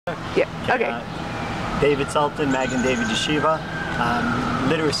Yeah, okay. David Sultan, Magen David Yeshiva.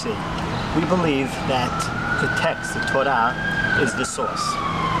 Literacy. We believe that the text, the Torah, is the source.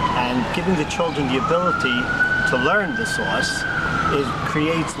 And giving the children the ability to learn the source, it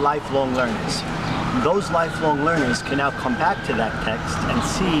creates lifelong learners. Those lifelong learners can now come back to that text and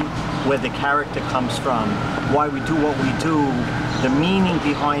see where the character comes from, why we do what we do, the meaning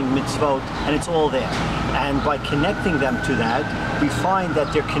behind mitzvot, and it's all there. And by connecting them to that, we find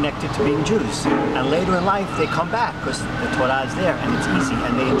that they're connected to being Jews. And later in life, they come back because the Torah is there and it's easy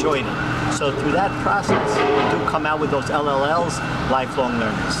and they enjoyed it. So through that process, we do come out with those LLLs, lifelong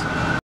learners.